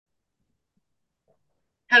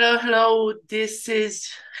Hello, hello. This is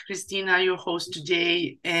Christina, your host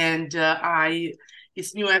today, and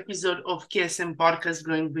it's new episode of KSM podcast,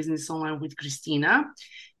 Growing Business Online with Christina,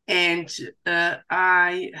 and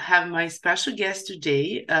I have my special guest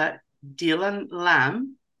today, Dylan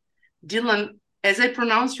Lam. Dylan, as I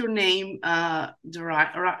pronounce your name,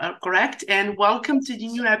 correct, and welcome to the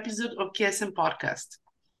new episode of KSM podcast.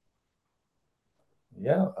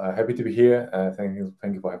 Yeah, happy to be here. Thank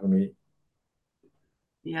you for having me.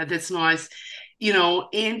 Yeah, that's nice.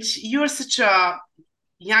 And you're such a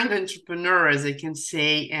young entrepreneur, as I can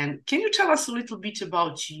say. And can you tell us a little bit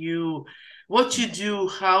about you, what you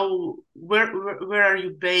do, where are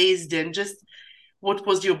you based, and just what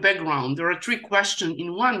was your background? There are three questions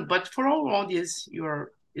in one, but for our audience,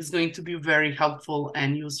 it's going to be very helpful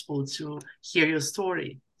and useful to hear your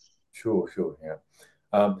story. Sure,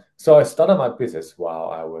 yeah. So I started my business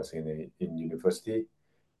while I was in university,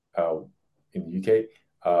 uh, in the UK.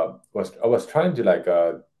 Was I was trying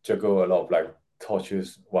to juggle a lot of like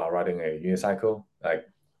torches while riding a unicycle. Like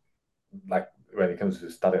when it comes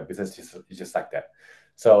to starting a business, it's just like that.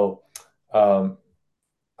 So, um,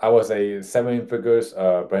 I was a seven figures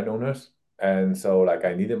brand owners, and so like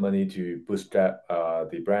I needed money to bootstrap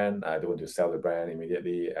the brand. I don't want to sell the brand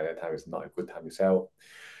immediately. At that time, it's not a good time to sell.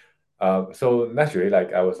 So naturally,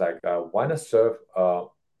 like I was like, why not serve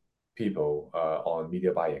people on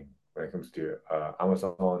media buying when it comes to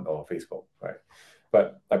Amazon or Facebook, right?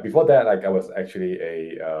 But like before that, like I was actually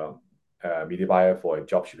a media buyer for a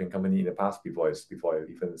job shipping company in the past before I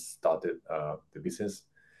even started the business,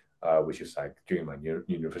 which is like during my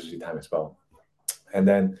university time as well. And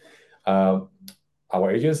then um, our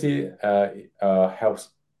agency helps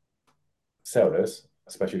sellers,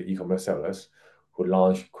 especially e-commerce sellers, who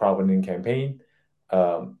launch crowdfunding campaign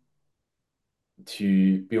um,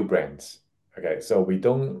 to build brands. Okay, so we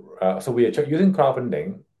don't. So we are using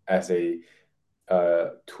crowdfunding as a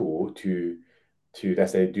tool to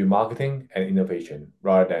let's say do marketing and innovation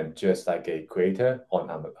rather than just like a creator on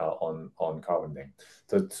crowdfunding.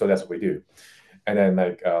 So that's what we do. And then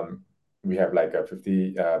we have like a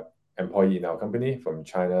 50 employee in our company from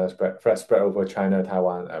China, spread over China,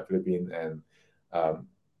 Taiwan, Philippines, um,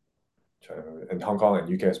 and Hong Kong and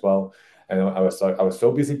UK as well. And I was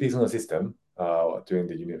so busy building the system during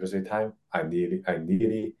the university time. I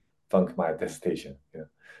nearly flunked my dissertation. Yeah.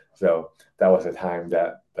 So that was a time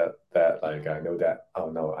that like I know that,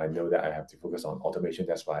 oh no, I know that I have to focus on automation.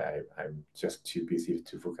 That's why I'm just too busy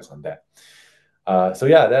to focus on that. So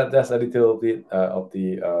yeah, that's a little bit of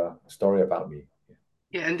the story about me.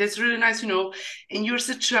 Yeah, and that's really nice, and you're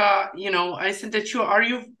such I said that you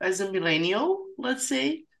as a millennial, let's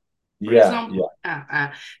say, for Yeah, example.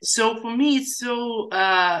 yeah. So for me, it's so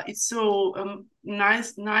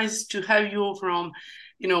nice to have you from,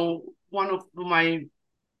 one of my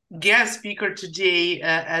guest speaker today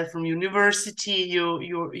from university. You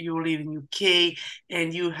live in UK,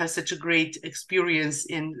 and you have such a great experience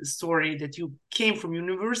and story that you came from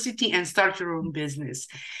university and start your own business.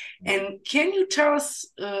 And can you tell us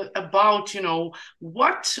about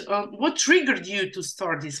what triggered you to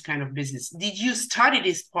start this kind of business? Did you study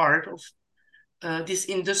this part of this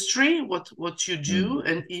industry, what you Mm. do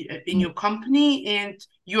and in your company, and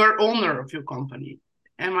you are owner of your company?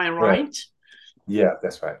 Am I Right. right? Yeah,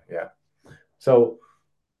 that's right. Yeah. So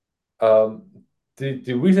Um,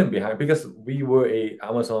 the reason behind, because we were a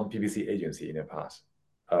Amazon PPC agency in the past,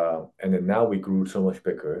 and then now we grew so much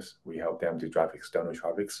bigger. We help them to drive external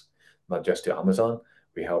traffics, not just to Amazon.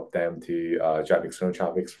 We help them to drive external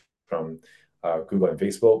traffics from Google and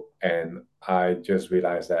Facebook. And I just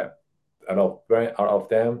realized that out of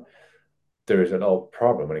them, there is a lot of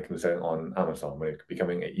problem when it comes to on Amazon when it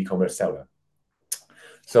becoming an e-commerce seller.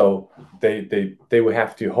 So they will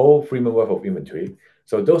have to hold 3 months worth of inventory.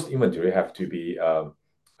 So those inventory have to be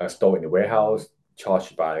stored in the warehouse,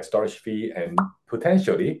 charged by storage fee, and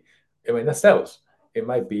potentially it might not sell. It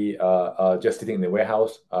might be just sitting in the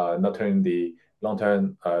warehouse, not turning the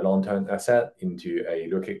long-term asset into a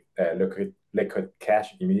liquid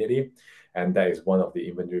cash immediately, and that is one of the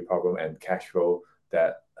inventory problem and cash flow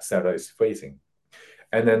that seller is facing.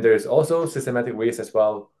 And then there's also systematic risk as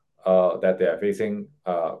well that they are facing.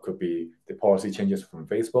 Could be the policy changes from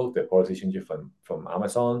Facebook, the policy changes from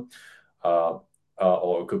Amazon, uh,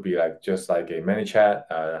 or it could be like just like a ManyChat,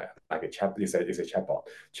 like a chat. It's a chatbot.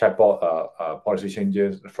 Chatbot policy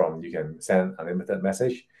changes from you can send unlimited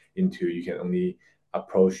message into you can only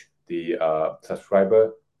approach the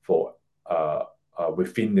subscriber for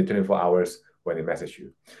within the 24 hours when they message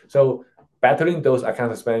you. So battling those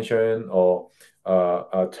account suspension or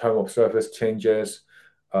term of service changes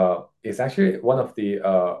is actually one of the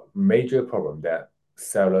major problem that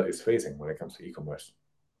seller is facing when it comes to e-commerce,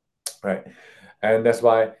 right? And that's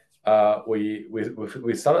why we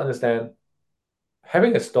start to understand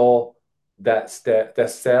having a store that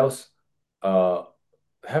sells uh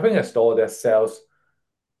having a store that sells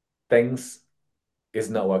things is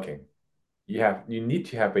not working. You need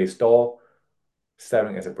to have a store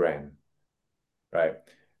selling as a brand, right?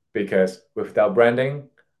 Because without branding,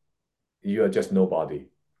 you are just nobody,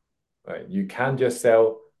 right? You can't just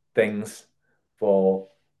sell things for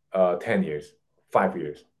 10 years, 5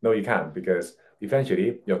 years. No, you can't, because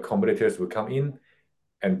eventually your competitors will come in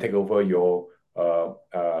and take over uh,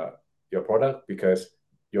 uh, your product, because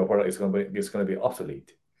your product is going to be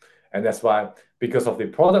obsolete. And that's why, because of the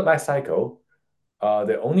product life cycle,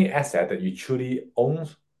 the only asset that you truly own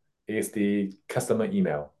is the customer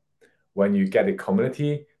email. When you get a customer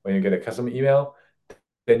email,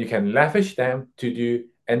 then you can leverage them to do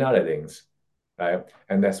any other things, right?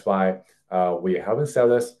 And that's why we are helping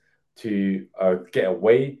sellers to get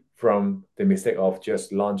away from the mistake of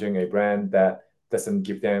just launching a brand that doesn't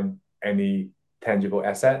give them any tangible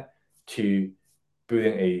asset, to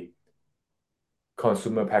building a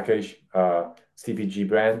consumer package CPG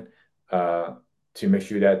brand, uh, to make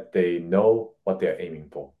sure that they know what they're aiming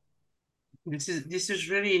for. This is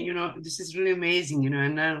really, this is really amazing,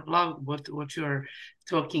 and I love what you're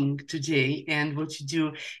talking today and what you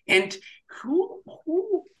do. And who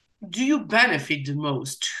do you benefit the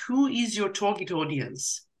most? Who is your target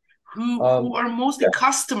audience? Who Um, are mostly yeah.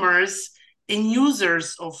 customers and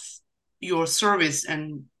users of your service,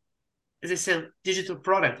 and, as I said, digital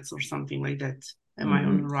products or something like that? Am I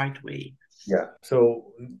on the Mhm. right way? Yeah.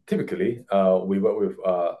 So typically, we work with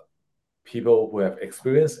people who have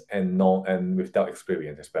experience and non and without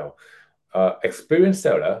experience as well. Experienced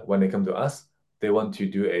seller, when they come to us, they want to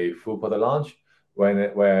do a full product launch.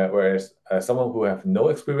 Whereas someone who have no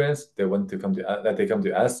experience, they want to come to us, that they come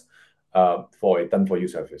to us for a done for you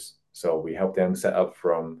service. So we help them set up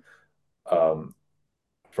um,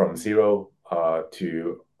 from zero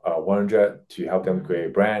to 100, to help them create a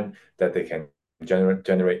brand that they can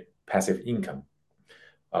generate passive income.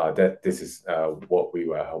 That this is what we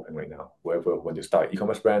were helping right now. Whoever want to start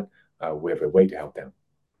e-commerce brand, we have a way to help them.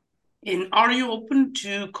 And are you open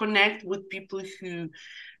to connect with people who,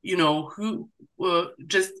 who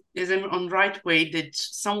just is in on right way, that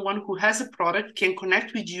someone who has a product can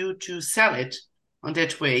connect with you to sell it on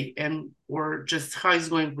that way, and or just how is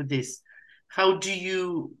going with this? How do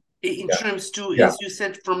you, in Yeah, terms to, yeah. as you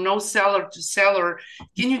said, from no seller to seller?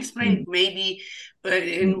 Can you explain Mm, maybe,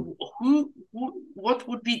 mm, and what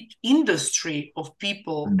would be industry of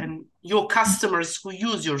people mm, and your mm, customers who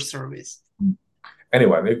use your service? mm.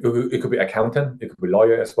 Anyone. It could be accountant, it could be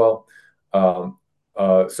lawyer as well. Um,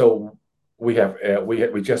 so we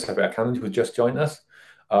just have an accountant who just joined us,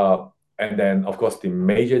 uh, and then of course a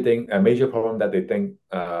major problem that they think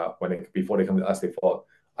before they come to us, they thought,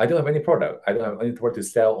 I don't have any product, I don't have any product to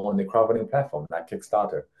sell on the crowdfunding platform like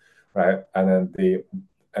Kickstarter, right? And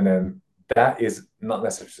then that is not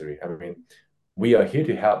necessary. I mean, we are here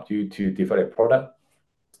to help you to develop a product,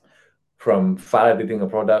 from validating a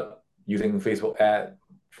product using Facebook ad,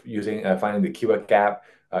 using finding the keyword gap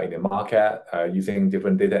in the market, using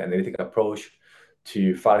different data analytic approach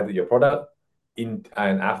to validate your product. And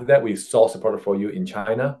after that, we source the product for you in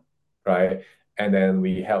China, right? And then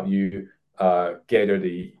we help you gather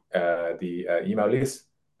the email list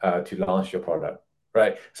to launch your product,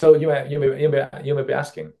 right? So you may be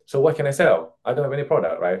asking, so what can I sell? I don't have any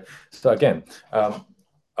product, right? So again,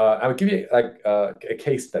 I will give you like a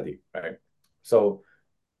case study, right? So,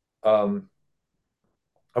 um,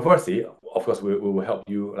 firstly, of course, we will help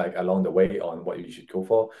you like along the way on what you should go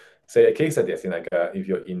for. Say a case study, as in like if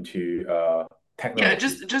you're into Yeah,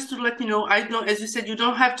 technology. just to let you know, I don't, as you said, you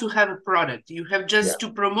don't have to have a product. You have Yeah, just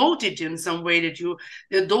to promote it in some way,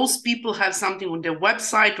 that those people have something on their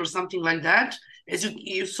website or something like that. As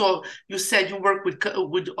you saw, you said you work with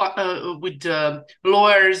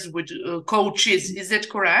lawyers, with coaches. Is that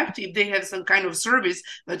correct? If they have some kind of service,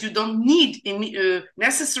 but you don't need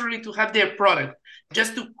necessarily to have their product,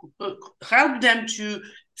 just to help them to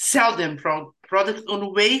sell them product on a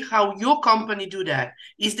way how your company do that.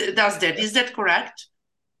 Is that correct?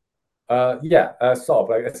 yeah, sort of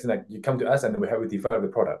like it's like you come to us and we help you develop the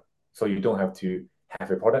product, so you don't have to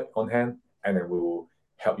have a product on hand, and then we will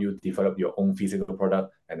help you develop your own physical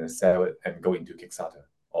product and then sell it and go into Kickstarter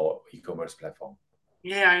or e-commerce platform.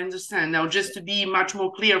 Yeah, I understand. Now, just to be much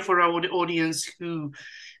more clear for our audience who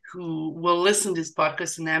will listen to this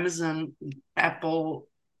podcast on Amazon, Apple,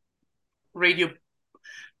 radio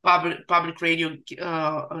public radio,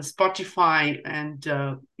 Spotify, and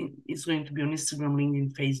it's going to be on Instagram,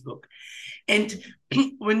 LinkedIn, Facebook. And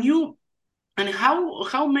when you and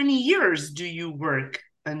how many years do you work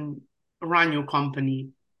and run your company?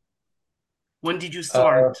 When did you Uh,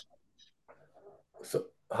 start? so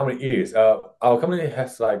how many years? Our company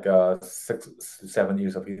has like 6 7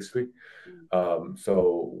 years of history.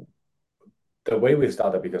 So the way we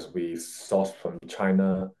started because we sourced from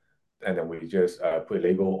China, and then we just put a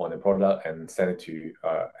label on the product and send it to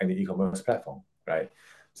any e-commerce platform, right?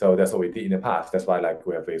 So that's what we did in the past. That's why like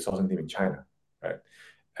we have a sourcing team in China, right?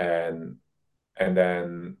 And and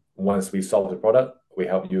then once we solve the product, we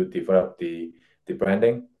help you develop the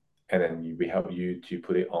branding, and then we help you to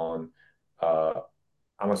put it on uh,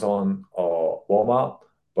 Amazon or Walmart.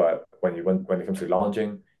 But when it comes to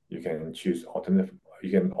launching, you can choose alternative.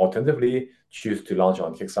 You can alternatively choose to launch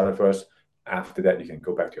on Kickstarter first. After that, you can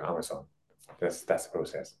go back to Amazon. That's the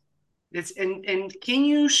process. And can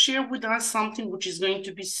you share with us something which is going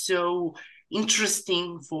to be so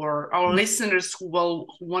interesting for our Mm. listeners who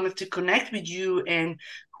wanted to connect with you and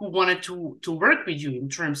who wanted to work with you in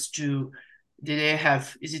terms to do they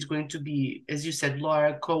have, is it going to be, as you said,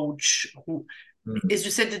 lawyer, coach, who, Mm. as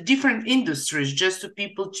you said, the different industries, just to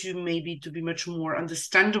people to maybe to be much more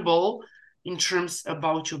understandable in terms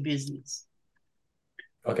about your business.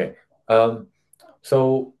 Okay. Um,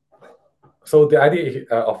 so so the idea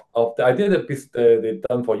of the idea that the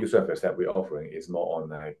done for you service that we're offering is more on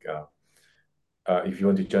like if you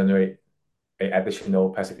want to generate a additional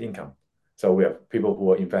passive income. So we have people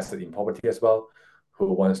who are invested in property as well,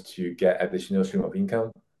 who wants to get additional stream of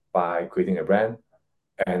income by creating a brand,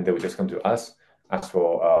 and they will just come to us, ask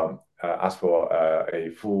for a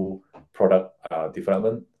full product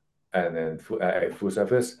development, and then a full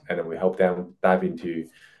service, and then we help them dive into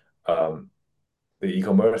um, the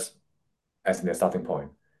e-commerce as in a starting point.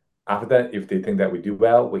 After that, if they think that we do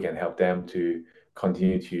well, we can help them to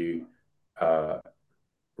continue to uh,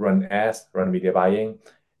 run ads, run media buying,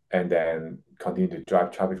 and then continue to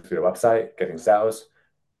drive traffic to the website, getting sales,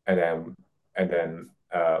 and then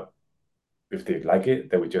if they like it,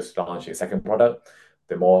 then we just launch a second product.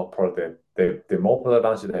 The more product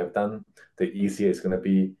launches they have done, the easier it's going to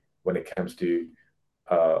be when it comes to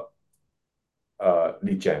uh,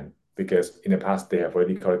 lead gen, because in the past they have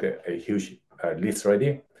already collected a huge list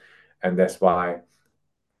already, and that's why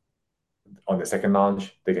on the second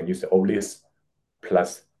launch they can use the old list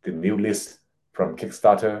plus the new list from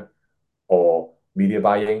Kickstarter or media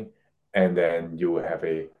buying, and then you will have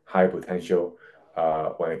a high potential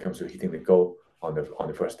when it comes to hitting the goal on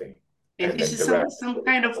the first day, And and is then it the rest. some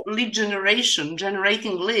kind of lead generation,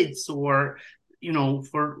 generating leads, or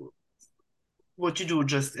for what you do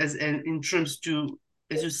just as in terms to,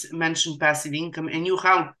 as you mentioned, passive income, and you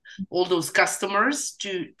help all those customers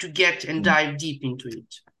to get and Mm. dive deep into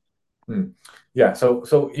it. Mm. Yeah,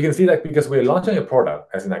 so you can see that because we're launching a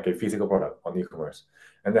product as in like a physical product on e-commerce,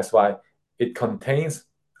 and that's why it contains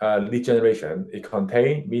lead generation, it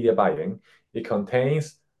contains media buying, it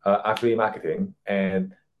contains affiliate marketing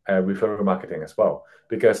and referral marketing as well,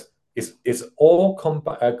 because it's all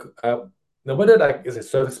no matter like it's a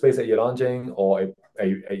service space that you're launching or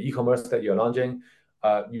a e-commerce that you're launching,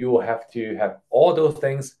 you will have to have all those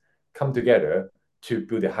things come together to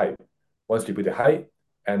build the hype. Once you build the hype,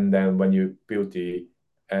 and then when you build you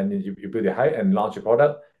build the height and launch a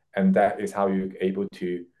product, and that is how you're able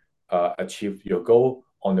to achieve your goal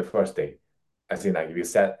on the first day. As in, like if you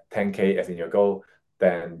set 10K as in your goal,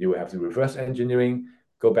 then you will have to reverse engineering,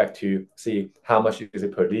 go back to see how much is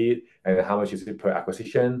it per lead and how much is it per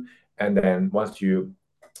acquisition, and then once you're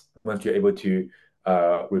able to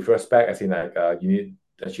reverse back, as in like you need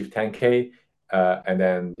to achieve 10K, and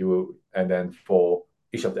then for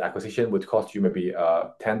each of the acquisition would cost you maybe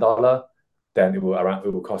 $10, then it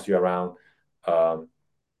will cost you around um,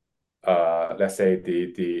 let's say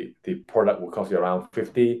the product will cost you around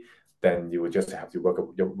 50, then you will just have to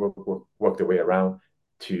work the way around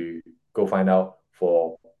to go find out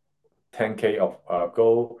for 10K of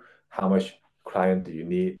goal, how much client do you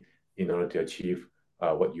need in order to achieve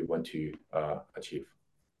what you want to achieve.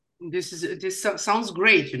 This sounds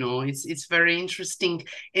great. It's very interesting,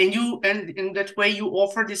 and in that way you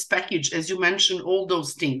offer this package, as you mentioned, all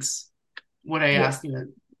those things. What I Yes, asked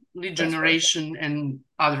you, lead that's right. generation and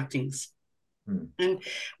other things. Hmm. And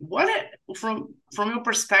what from your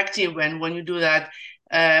perspective, when you do that,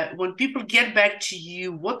 when people get back to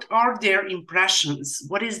you, what are their impressions?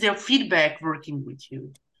 What is their feedback working with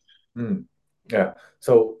you? Hmm. Yeah.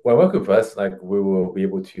 So when working with us, like we will be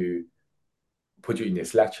able to put you in the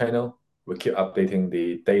Slack channel. We keep updating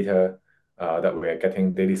the data that we're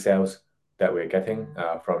getting daily sales that we're getting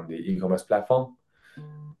from the e-commerce platform.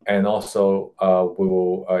 And also, we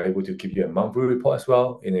will able to give you a monthly report as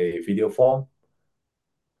well in a video form.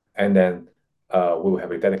 And then we will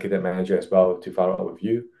have a dedicated manager as well to follow up with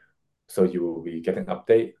you. So you will be getting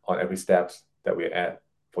update on every steps that we add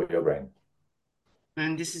for your brand.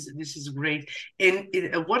 And this is great. And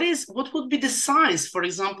what would be the size, for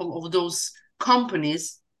example, of those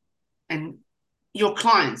companies and your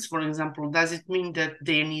clients, for example? Does it mean that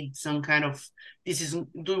they need some kind of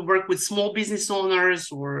do you work with small business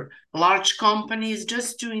owners or large companies?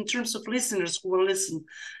 Just to, in terms of listeners who will listen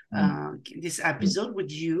Mm. this Mm. episode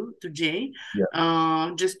with you today,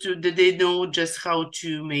 Yeah. just to that they know just how to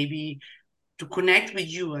maybe to connect with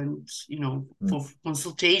you and Mm. for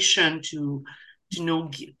consultation to know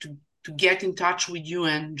to get in touch with you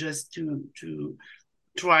and just to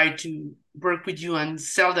try to work with you and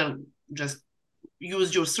sell them, just use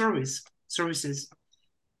your services.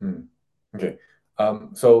 Mm. Okay.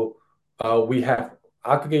 So we have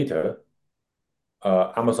aggregator,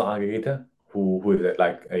 Amazon aggregator, who is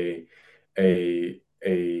like a a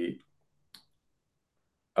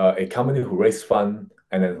a company who raise fund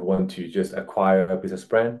and then who want to just acquire a business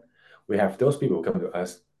brand. We have those people come to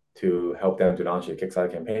us to help them to launch a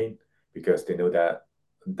Kickstarter campaign because they know that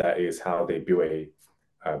that is how they build a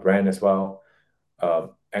brand as well.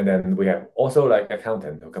 And then we have also like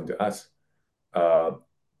accountant who come to us. Uh,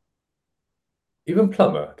 Even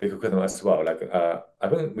plumber, they could come to us as well. Like I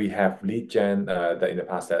think we have lead gen that in the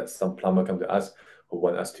past that some plumber come to us who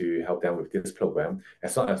want us to help them with this program.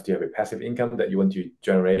 As long as you have a passive income that you want to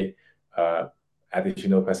generate uh,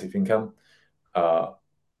 additional passive income, uh,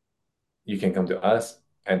 you can come to us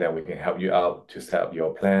and then we can help you out to set up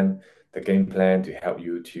your plan, the game plan to help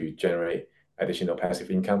you to generate additional passive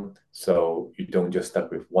income. So you don't just stuck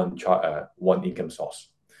with one income source.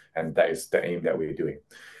 And that is the aim that we're doing.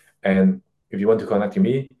 And if you want to connect to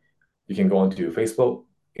me, you can go onto Facebook,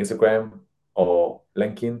 Instagram, or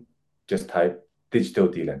LinkedIn. Just type Digital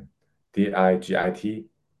Dylan,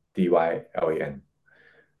 DIGITDYLAN,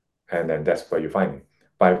 and then that's where you find me.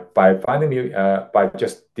 By finding me, by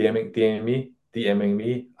just DMing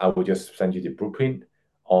me, I will just send you the blueprint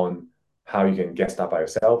on how you can get started by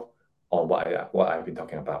yourself on what I've been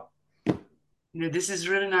talking about. This is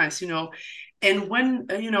really nice. And when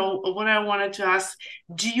what I wanted to ask,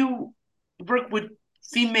 do you work with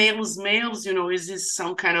females, males? Is this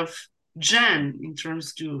some kind of gen in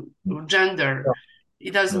terms to or gender? No,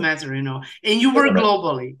 It doesn't no, matter. And you work doesn't matter.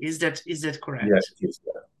 globally. Is that Yeah, correct? it is.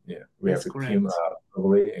 Yeah, yeah. We That's have a team correct.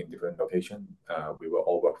 globally in different locations. We will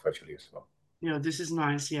all work virtually as well. This is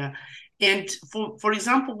nice. Yeah. And for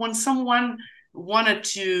example, when someone wanted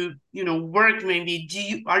to work,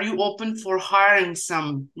 maybe are you open for hiring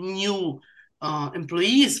some new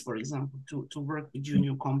employees, for example, to work with you in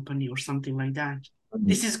your company or something like that?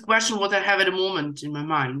 This Mm. is a question what I have at the moment in my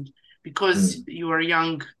mind, because Mm. you are a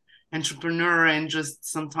young entrepreneur, and just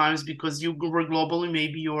sometimes because you work globally,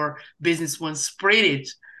 maybe your business was spread it.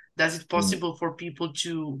 Does it Mm. possible for people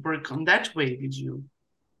to work on that way with you?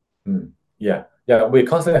 Mm. Yeah, yeah. We're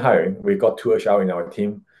constantly hiring. We got 2 HR in our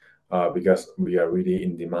team because we are really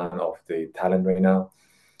in demand of the talent right now.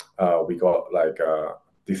 We got like a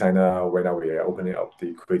designer right now. We are opening up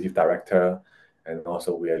the creative director, and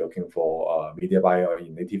also we are looking for a media buyer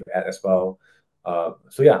in native ad as well.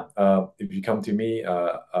 So yeah, if you come to me,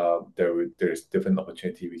 there's different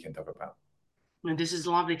opportunity we can talk about. And this is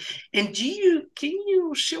lovely. And can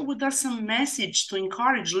you share with us some message to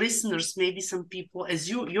encourage listeners, maybe some people as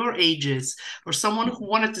your ages, or someone who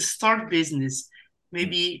wanted to start business, Mm.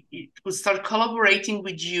 maybe it would start collaborating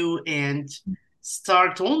with you and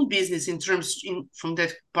start own business from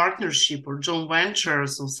that partnership or joint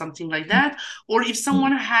ventures or something like that, or if Mm.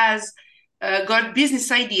 someone has got business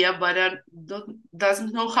idea but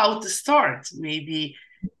doesn't know how to start, maybe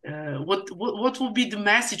what will be the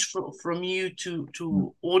message from you Mm. to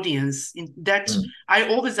audience in that? Mm. I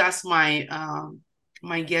always ask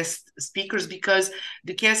my guest speakers, because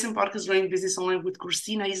the KSM podcast Learning Business Online with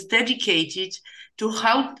Christina is dedicated to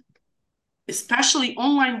help especially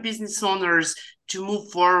online business owners to move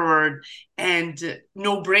forward, and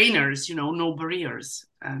no brainers, no barriers.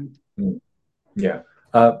 And Mm. Yeah.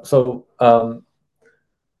 So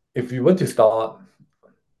if you want to start,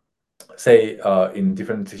 say, in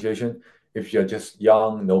different situation, if you're just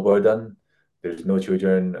young, no burden, there's no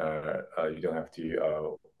children, you don't have to,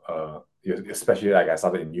 especially like I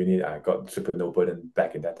started in uni, I got super no burden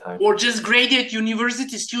back in that time. or just graduate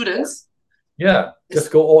university students. Yeah,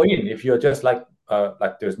 just go all in. If you're just like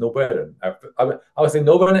there's no burden. I would say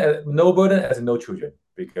no burden as in no children,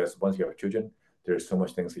 because once you have children, there's so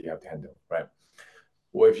much things that you have to handle, right?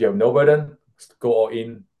 or if you have no burden, go all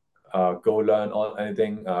in, go learn on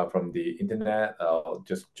anything from the internet,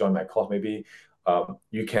 just join my course maybe.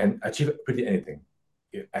 You can achieve pretty anything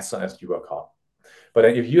as long as you work hard. But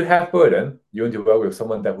then if you have burden, you want to work with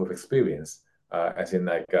someone that with experience, as in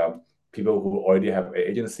like people who already have an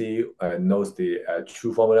agency, knows the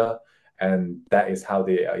true formula, and that is how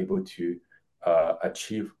they are able to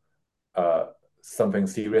achieve uh, something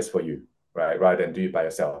serious for you, right? Rather than do it by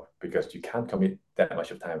yourself because you can't commit that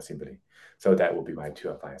much of time simply. So that would be my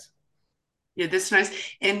two advice. Yeah, that's nice.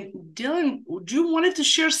 And Dylan, do you wanted to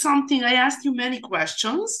share something? I asked you many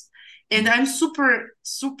questions, and I'm super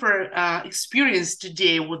experienced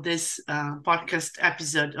today with this podcast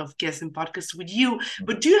episode of Guest and Podcast with you.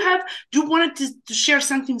 But do you wanted to share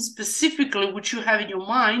something specifically which you have in your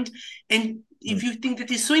mind, and if Mm. you think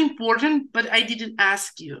that is so important, but I didn't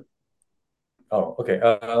ask you? Oh, okay.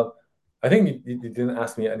 I think you didn't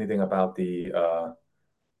ask me anything about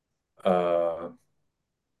uh,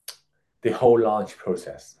 the whole launch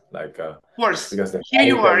process, like Of course, because the here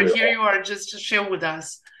you value that are. we're Here you are. Just to share with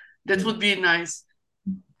us. That mm, would be nice.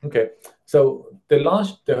 okay. So the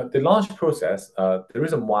launch process, the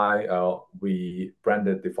reason why we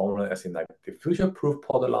branded the formula as in like the future-proof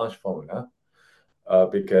product launch formula,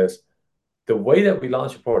 because the way that we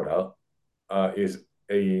launch a product is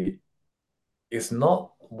a is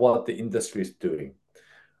not what the industry is doing.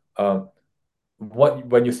 Um, what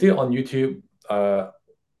when you see it on YouTube,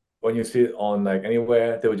 when you see it on like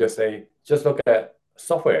anywhere, they will just say, just look at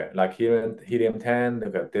software like Helium 10,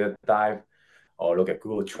 look at Data Dive, or look at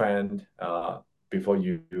Google Trend before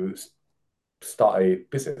you start a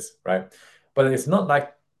business, right? But it's not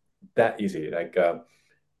like that easy. Like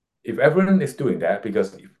if everyone is doing that,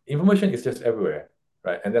 because information is just everywhere,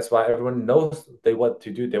 right? And that's why everyone knows they want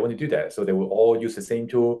to do that. So they will all use the same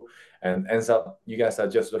tool, and ends up you guys are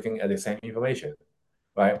just looking at the same information,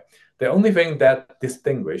 right? The only thing that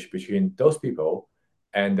distinguish between those people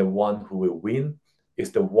and the one who will win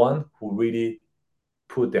is the one who really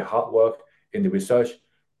put the hard work in the research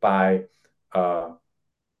by uh,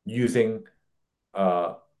 using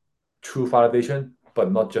uh, true validation,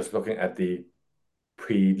 but not just looking at the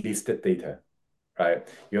pre-listed data, right?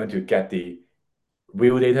 You want to get the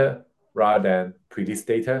real data rather than pre-list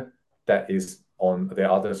data that is on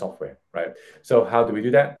the other software, right? So how do we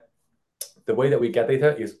do that? The way that we get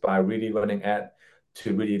data is by really running ad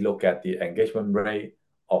to really look at the engagement rate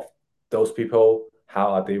of those people. How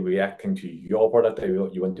are they reacting to your product that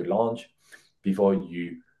you want to launch before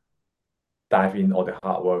you dive in all the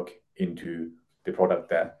hard work into the product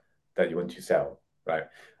that you want to sell, right?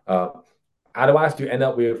 Uh, Otherwise, you end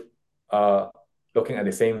up with uh, looking at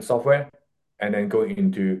the same software and then going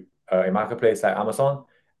into a marketplace like Amazon,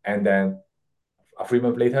 and then a 3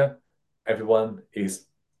 months later, everyone is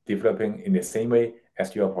developing in the same way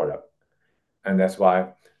as your product. And that's why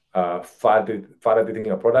validating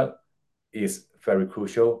your product is very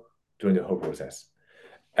crucial during the whole process.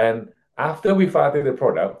 And after we validate the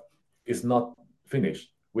product, it's not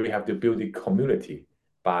finished. We have to build the community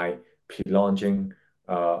by pre-launching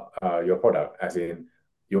your product, as in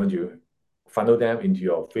you want to funnel them into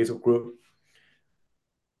your Facebook group,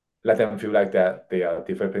 let them feel like that they are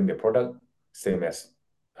developing the product, same as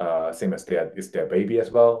it's their baby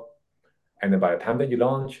as well. And then by the time that you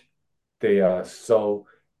launch, they are so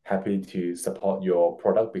happy to support your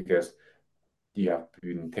product because you have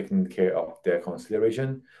been taking care of their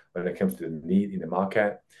consideration when it comes to the need in the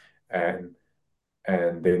market, and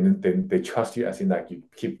they trust you, as in like you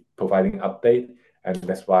keep providing update, and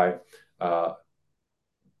that's why uh,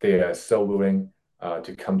 they are so willing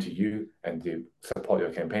to come to you and to support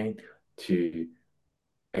your campaign to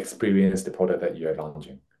experience the product that you are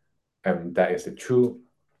launching. And that is the true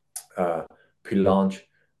uh, pre-launch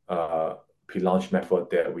uh, pre-launch method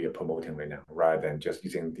that we are promoting right now, rather than just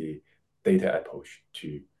using the data approach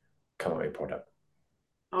to come up with a product.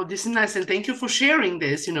 Oh, this is nice, and thank you for sharing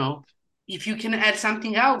this. If you can add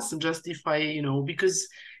something else to justify, because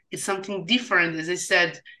it's something different. As I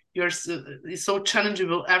said, it's so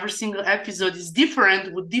challengeable. Every single episode is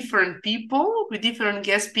different with different people, with different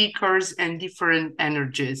guest speakers, and different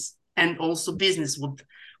energies, and also business with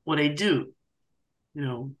what I do.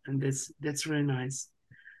 And that's really nice.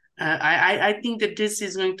 I think that this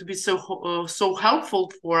is going to be so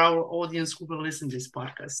helpful for our audience who will listen to this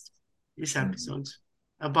Mhm. episode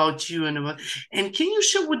about you and can you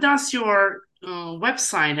share with us your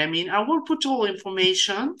website? I mean, I will put all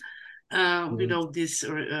information Mhm. this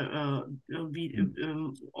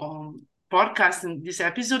Mhm. podcast in this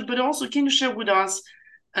episode, but also can you share with us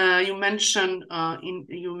You mentioned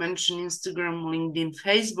Instagram, LinkedIn,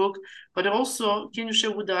 Facebook, but also can you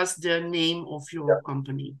share with us the name of your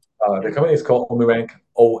company? The company is called Omirank,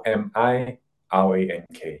 OMIRANK.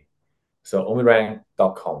 So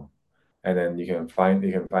omirank.com. And then you can find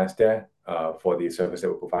us there for the service that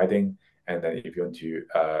we're providing. And then if you want to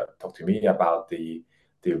talk to me about the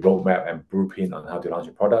roadmap and blueprint on how to launch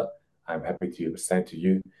a product, I'm happy to send to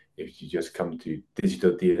you if you just come to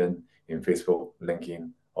Digital Dylan in Facebook,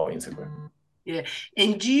 LinkedIn, or Instagram. Yeah.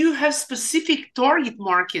 And do you have specific target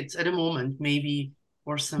markets at the moment, maybe,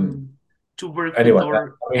 or Mm. some to work with, Anyway,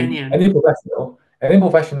 or I mean, any? any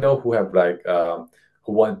professional who have like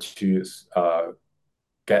who want to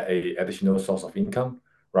get a additional source of income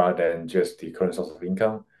rather than just the current source of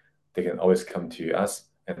income, they can always come to us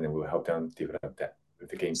and then we'll help them develop that with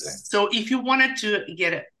the game plan. So if you wanted to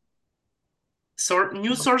get a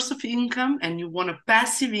new source of income and you want a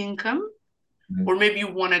passive income, Mhm. or maybe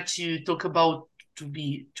you wanted to talk about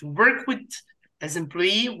to work with as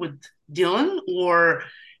employee with Dylan, or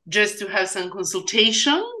just to have some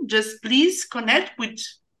consultation, just please connect with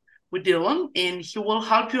Dylan and he will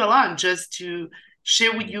help you a lot just to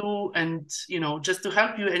share with you and just to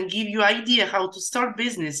help you and give you idea how to start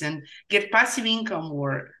business and get passive income,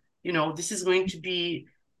 or this is going to be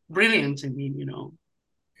brilliant. I mean,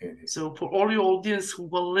 It is. so for all your audience who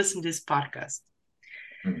will listen to this podcast,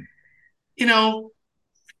 Mm. you know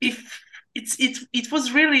if it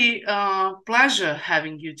was really a pleasure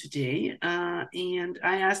having you today, and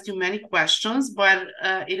I asked you many questions, but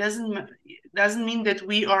it doesn't mean that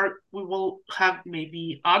we will have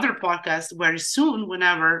maybe other podcasts very soon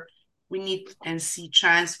whenever we need and see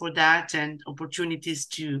chance for that and opportunities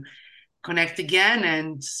to connect again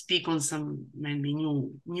and speak on some maybe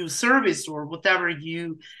new service or whatever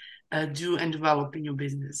you do and develop in your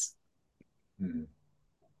business. Mm.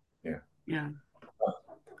 Yeah. Yeah,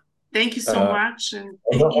 thank you so Uh, much. And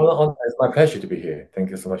it's my pleasure to be here. Thank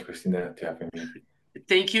you so much, Christina, to having me.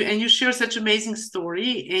 thank you. And you share such amazing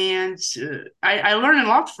story. And I learned a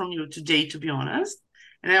lot from you today, to be honest.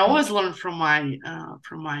 And I Mm. always learn from my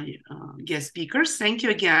guest speakers. Thank you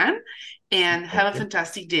again, and have Thank a you.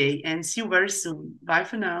 fantastic day. And see you very soon. Bye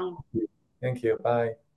for now. Thank you. Bye.